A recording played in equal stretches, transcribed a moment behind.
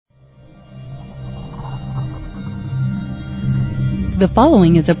The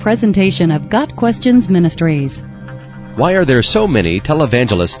following is a presentation of Got Questions Ministries. Why are there so many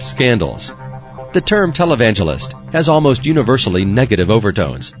televangelist scandals? The term televangelist has almost universally negative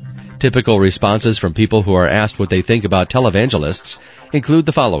overtones. Typical responses from people who are asked what they think about televangelists include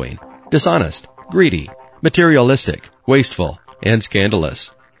the following: dishonest, greedy, materialistic, wasteful, and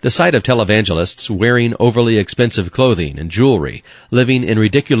scandalous. The sight of televangelists wearing overly expensive clothing and jewelry, living in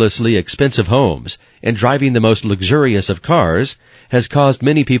ridiculously expensive homes, and driving the most luxurious of cars has caused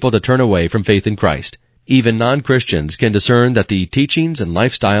many people to turn away from faith in Christ. Even non-Christians can discern that the teachings and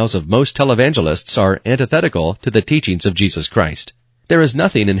lifestyles of most televangelists are antithetical to the teachings of Jesus Christ. There is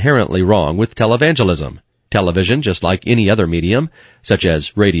nothing inherently wrong with televangelism. Television, just like any other medium, such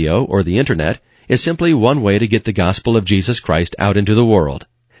as radio or the Internet, is simply one way to get the gospel of Jesus Christ out into the world.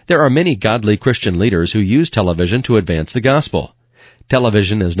 There are many godly Christian leaders who use television to advance the gospel.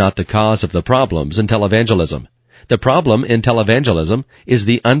 Television is not the cause of the problems in televangelism. The problem in televangelism is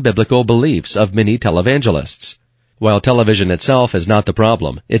the unbiblical beliefs of many televangelists. While television itself is not the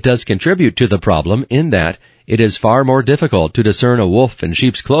problem, it does contribute to the problem in that it is far more difficult to discern a wolf in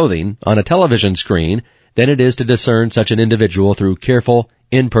sheep's clothing on a television screen than it is to discern such an individual through careful,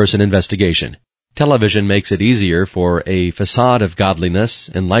 in-person investigation. Television makes it easier for a facade of godliness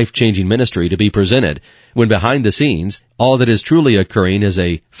and life-changing ministry to be presented, when behind the scenes, all that is truly occurring is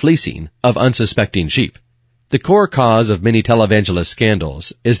a fleecing of unsuspecting sheep. The core cause of many televangelist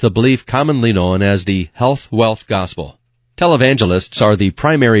scandals is the belief commonly known as the health-wealth gospel. Televangelists are the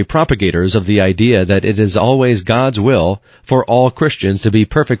primary propagators of the idea that it is always God's will for all Christians to be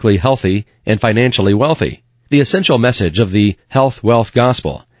perfectly healthy and financially wealthy. The essential message of the health-wealth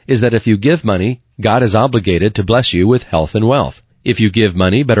gospel is that if you give money, God is obligated to bless you with health and wealth. If you give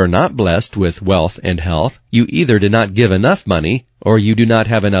money but are not blessed with wealth and health, you either did not give enough money or you do not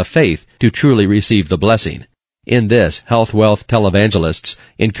have enough faith to truly receive the blessing. In this, health-wealth televangelists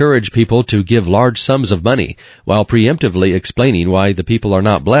encourage people to give large sums of money while preemptively explaining why the people are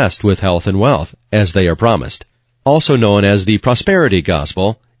not blessed with health and wealth as they are promised. Also known as the prosperity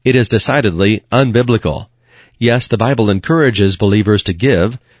gospel, it is decidedly unbiblical. Yes, the Bible encourages believers to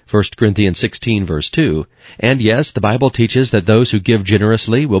give, 1 Corinthians 16 verse 2, and yes, the Bible teaches that those who give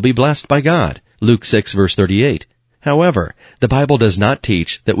generously will be blessed by God, Luke 6 verse 38. However, the Bible does not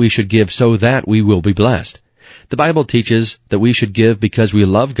teach that we should give so that we will be blessed. The Bible teaches that we should give because we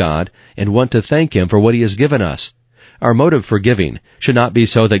love God and want to thank Him for what He has given us. Our motive for giving should not be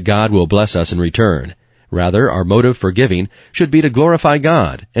so that God will bless us in return. Rather, our motive for giving should be to glorify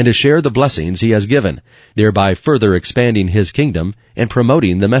God and to share the blessings He has given, thereby further expanding His kingdom and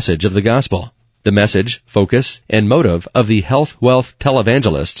promoting the message of the gospel. The message, focus, and motive of the health-wealth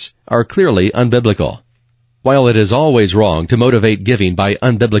televangelists are clearly unbiblical. While it is always wrong to motivate giving by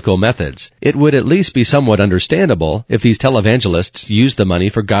unbiblical methods, it would at least be somewhat understandable if these televangelists used the money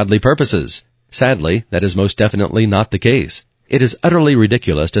for godly purposes. Sadly, that is most definitely not the case. It is utterly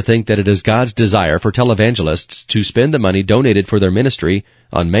ridiculous to think that it is God's desire for televangelists to spend the money donated for their ministry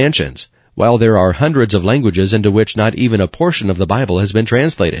on mansions, while there are hundreds of languages into which not even a portion of the Bible has been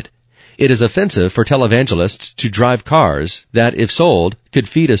translated. It is offensive for televangelists to drive cars that, if sold, could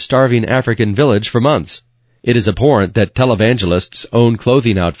feed a starving African village for months. It is abhorrent that televangelists own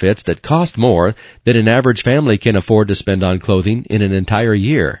clothing outfits that cost more than an average family can afford to spend on clothing in an entire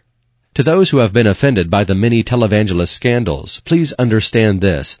year. To those who have been offended by the many televangelist scandals, please understand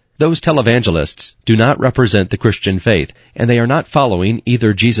this. Those televangelists do not represent the Christian faith, and they are not following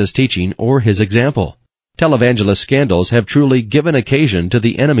either Jesus' teaching or His example. Televangelist scandals have truly given occasion to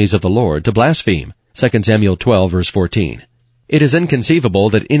the enemies of the Lord to blaspheme. 2 Samuel 12 verse 14. It is inconceivable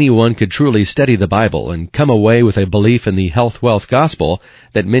that anyone could truly study the Bible and come away with a belief in the health-wealth gospel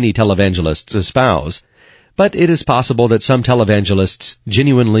that many televangelists espouse. But it is possible that some televangelists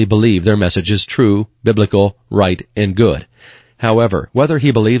genuinely believe their message is true, biblical, right, and good. However, whether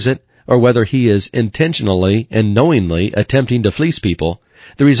he believes it or whether he is intentionally and knowingly attempting to fleece people,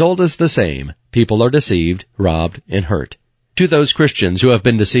 the result is the same. People are deceived, robbed, and hurt. To those Christians who have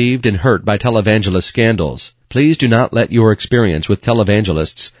been deceived and hurt by televangelist scandals, please do not let your experience with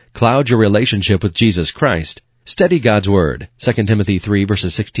televangelists cloud your relationship with Jesus Christ. Study God's Word, 2 Timothy 3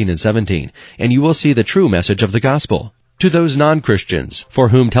 verses 16 and 17, and you will see the true message of the gospel. To those non-Christians, for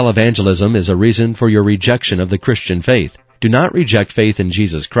whom televangelism is a reason for your rejection of the Christian faith, do not reject faith in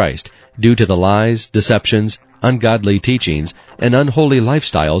Jesus Christ due to the lies, deceptions, ungodly teachings, and unholy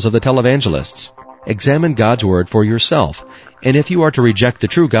lifestyles of the televangelists. Examine God's Word for yourself, and if you are to reject the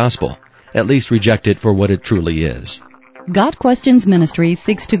true gospel, at least reject it for what it truly is. Got Questions Ministry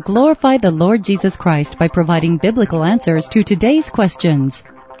seeks to glorify the Lord Jesus Christ by providing biblical answers to today's questions.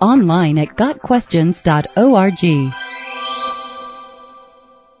 Online at gotquestions.org.